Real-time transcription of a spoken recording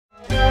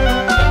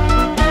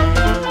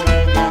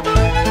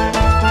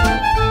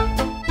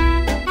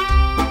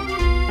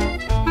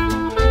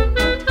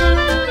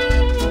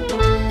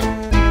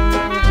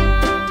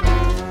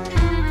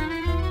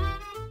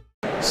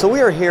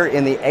We are here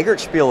in the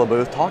Eggertspiele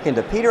booth talking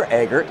to Peter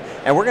Eggert,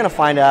 and we're going to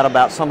find out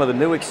about some of the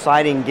new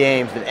exciting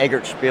games that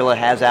Eggertspiele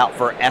has out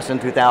for Essen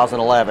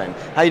 2011.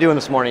 How are you doing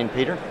this morning,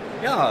 Peter?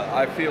 Yeah,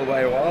 I feel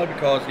very well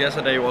because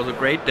yesterday was a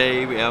great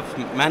day. We have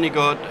many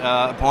good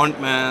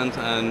appointments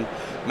and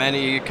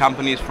many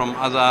companies from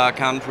other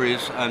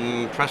countries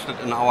interested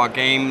in our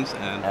games.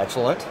 And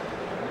excellent.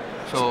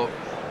 So,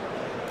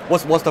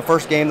 what's the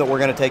first game that we're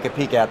going to take a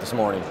peek at this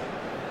morning?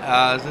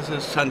 This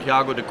is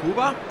Santiago de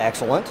Cuba.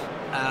 Excellent.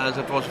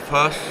 That was the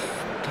first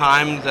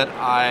time that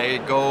I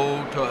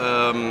go to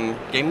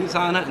a game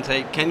designer and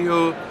say, can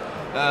you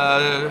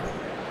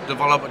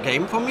develop a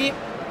game for me?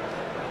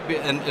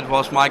 And it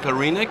was Michael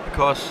Renick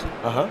because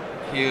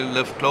he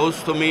lived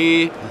close to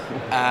me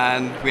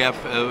and we have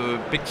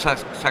a big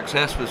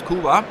success with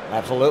Cuba.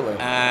 Absolutely.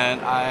 And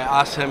I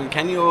asked him,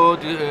 can you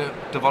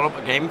develop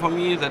a game for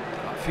me that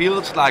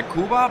feels like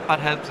Cuba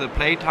but has the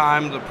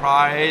playtime, the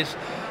price,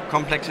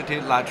 complexity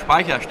like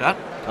Speicherstadt?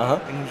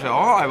 And he said,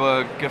 oh, I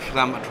will give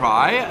them a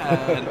try.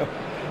 And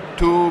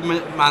 2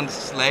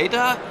 months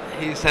later,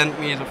 he sent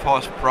me the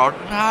first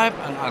prototype,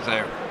 and I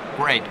said,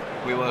 great,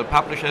 we will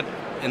publish it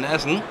in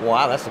Essen.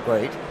 Wow, that's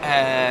great.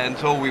 And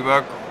so we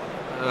work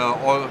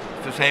all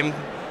the same.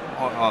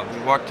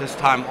 We work this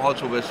time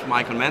also with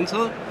Michael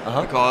Menzel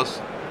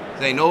because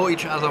they know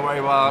each other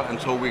very well, and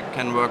so we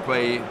can work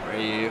very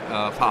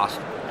fast.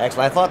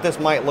 Excellent. I thought this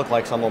might look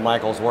like some of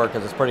Michael's work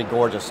because it's pretty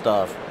gorgeous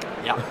stuff.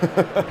 Yeah,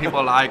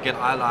 people like it,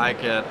 I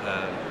like it.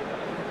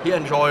 He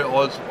enjoys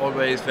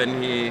always when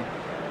he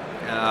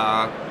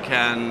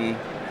can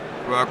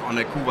work on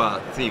a Cuba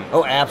theme.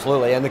 Oh,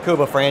 absolutely. And the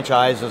Cuba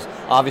franchise is,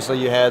 obviously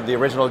you had the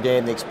original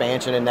game, the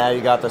expansion, and now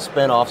you got the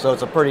spin-off, so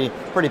it's a pretty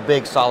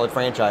big, solid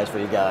franchise for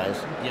you guys.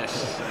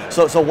 Yes.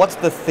 So what's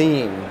the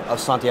theme of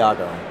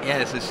Santiago?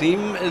 Yes, the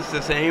theme is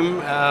the same.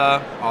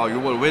 You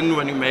will win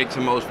when you make the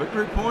most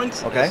victory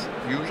points, as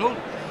usual.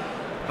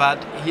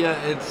 But here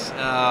it's...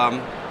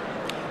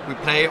 we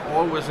play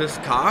all with this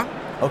car.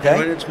 Okay. And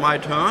when it's my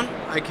turn,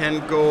 I can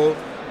go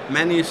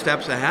many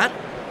steps ahead.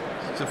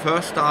 The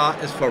first star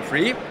is for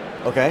free.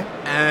 Okay.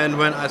 And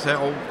when I say,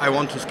 oh, I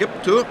want to skip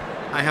 2,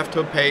 I have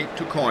to pay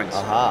 2 coins.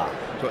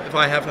 So if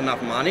I have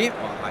enough money,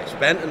 or I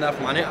spend enough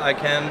money, I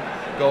can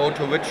go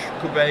to which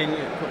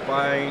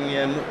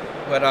Cubanian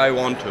where I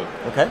want to.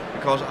 Okay.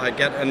 Because I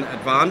get an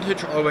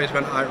advantage always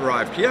when I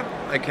arrive here.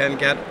 I can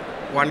get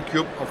 1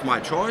 cube of my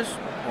choice.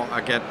 Or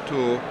I get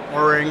 2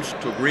 orange,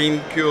 2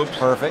 green cubes.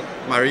 Perfect.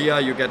 Maria,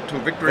 you get 2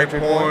 victory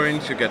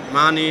points, you get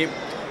money.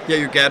 Here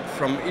you get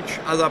from each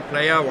other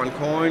player 1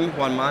 coin,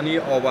 1 money,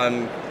 or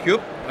 1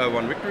 cube,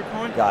 1 victory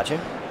point. Gotcha.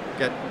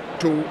 Get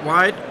 2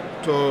 white,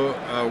 2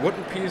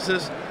 wooden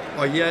pieces.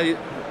 Or here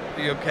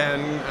you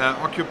can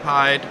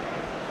occupy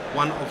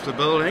one of the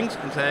buildings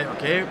and say,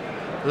 okay,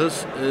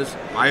 this is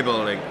my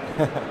building.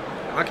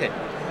 Okay.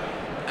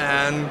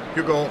 And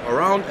you go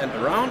around and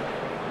around.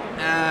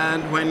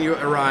 And when you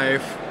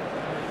arrive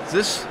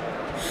this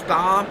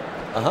star,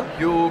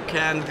 you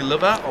can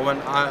deliver, or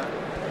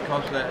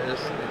because there is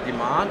a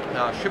demand,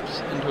 there are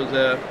ships into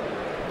the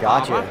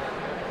harbor.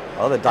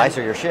 Oh, the dice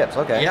are your ships,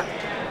 okay. Yeah,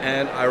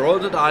 and I roll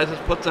the dice,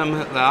 put them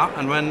there,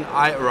 and when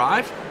I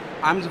arrive,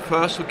 I'm the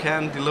first who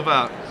can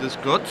deliver these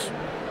goods.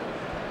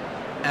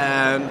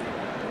 And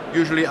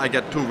usually I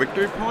get 2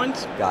 victory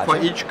points for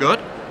each good.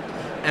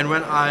 And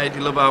when I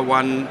deliver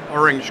 1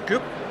 orange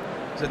cube,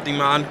 the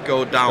demand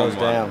goes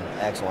down.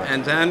 Excellent.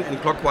 And then in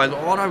clockwise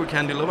order we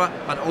can deliver,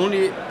 but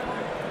only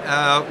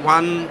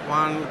one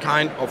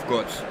kind of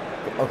goods.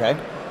 Okay.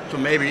 So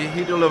maybe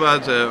he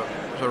delivers the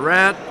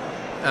red,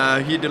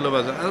 he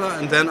delivers the other,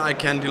 and then I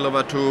can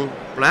deliver 2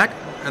 black,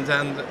 and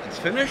then it's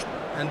finished,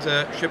 and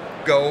the ship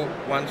go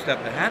 1 step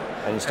ahead.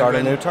 And you start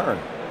a new turn.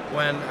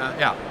 When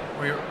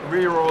we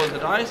re-roll the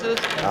dice,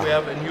 and we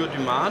have a new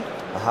demand.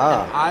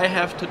 And I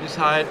have to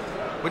decide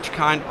which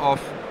kind of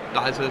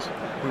dice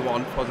we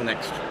want for the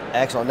next.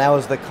 Excellent. Now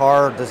is the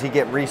car, does he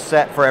get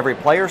reset for every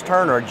player's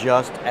turn or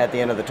just at the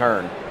end of the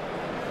turn?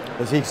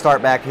 Does he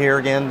start back here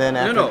again then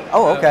after? No.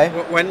 Oh, okay.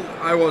 When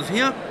I was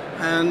here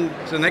and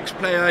the next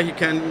player, he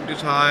can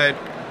decide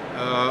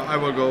I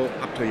will go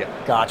up to here.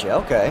 Gotcha,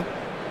 okay.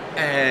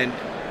 And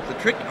the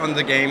trick on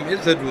the game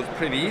is that it was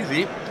pretty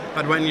easy,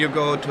 but when you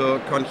go to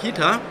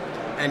Conchita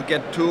and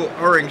get 2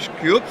 orange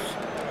cubes,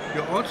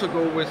 you also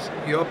go with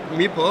your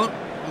meeple,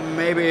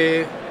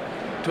 maybe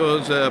to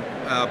the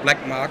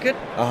black market,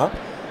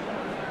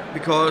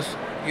 because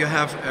you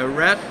have a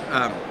red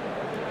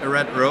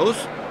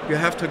rose. You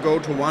have to go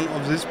to one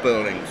of these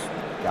buildings.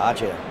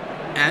 Gotcha.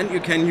 And you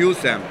can use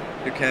them.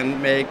 You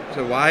can make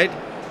the white,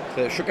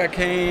 the sugar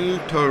cane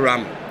to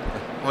rum,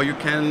 or you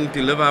can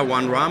deliver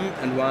 1 rum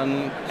and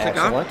 1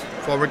 sugar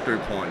for victory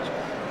points.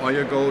 Or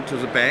you go to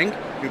the bank,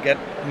 you get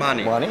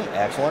money.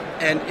 Excellent.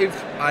 And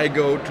if I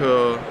go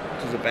to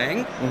the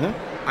bank,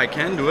 I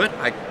can do it.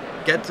 I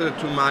get the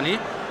 2 money.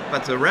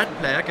 But the red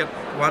player gets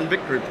 1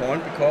 victory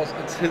point because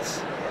it's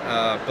his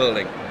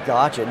building.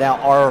 Gotcha. Now,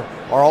 are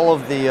all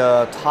of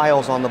the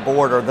tiles on the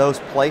board, are those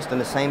placed in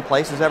the same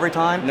places every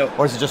time? No.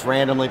 Or is it just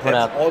randomly put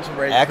out? It's also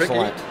very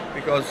tricky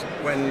because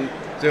when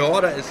the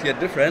order is here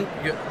different.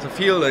 The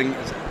feeling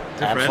is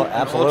different. Absolutely.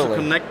 And also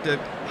connected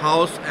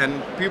house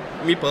and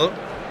people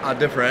are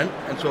different,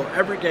 and so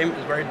every game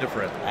is very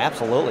different.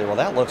 Absolutely. Well,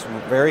 that looks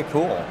very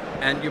cool.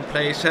 And you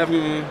play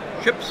 7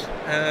 ships,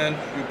 and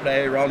you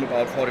play around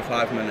about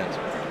 45 minutes.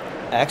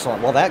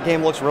 Excellent. Well, that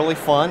game looks really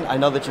fun. I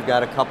know that you've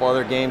got a couple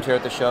other games here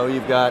at the show.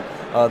 You've got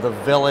The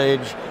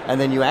Village, and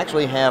then you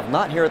actually have,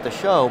 not here at the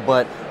show,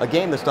 but a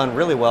game that's done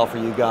really well for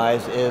you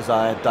guys is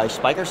Die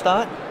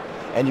Speicherstadt.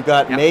 And you've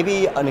got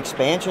maybe an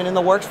expansion in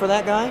the works for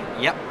that guy?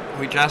 Yep.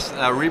 We just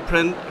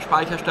reprint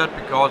Speicherstadt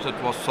because it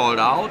was sold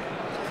out.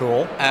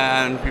 Cool.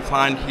 And we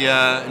find here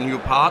a new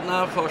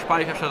partner for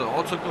Speicherstadt,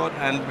 also good.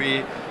 And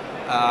we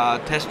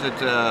tested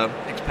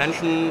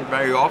expansion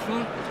very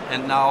often.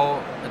 And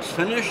now it's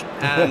finished,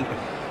 and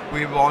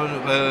we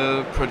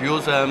will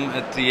produce them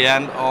at the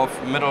end of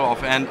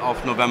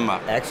November.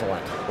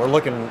 Excellent.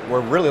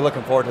 We're really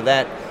looking forward to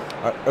that.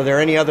 Are there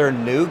any other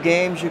new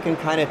games you can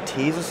kind of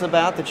tease us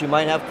about that you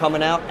might have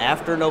coming out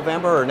after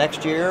November or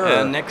next year?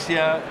 Or? Next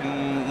year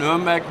in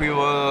Nuremberg we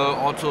will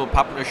also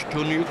publish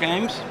 2 new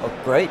games. Oh,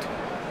 great.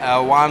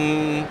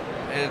 One,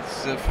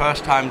 it's the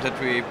first time that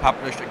we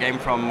published a game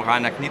from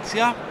Rainer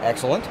Knizia.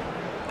 Excellent.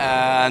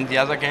 And the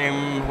other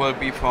game will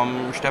be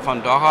from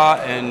Stefan Dorrer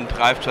and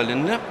Ralf zur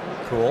Linde.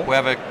 Cool. We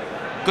have a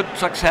good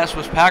success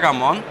with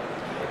Pergamon.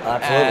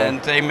 Absolutely.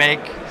 And they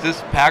make this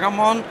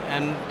Pergamon,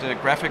 and the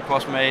graphic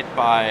was made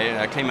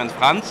by Clemens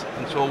Franz.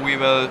 And so we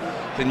will,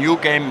 the new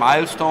game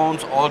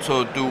Milestones,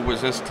 also do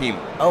with this team.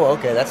 Oh,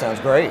 okay. That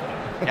sounds great.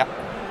 Yeah.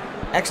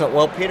 Excellent.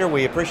 Well, Peter,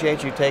 we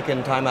appreciate you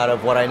taking time out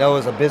of what I know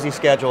is a busy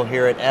schedule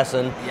here at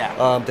Essen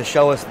to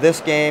show us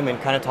this game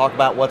and kind of talk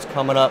about what's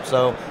coming up.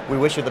 So we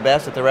wish you the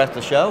best at the rest of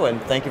the show,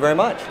 and thank you very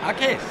much.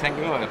 Okay, thank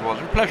you. It was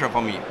a pleasure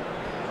for me.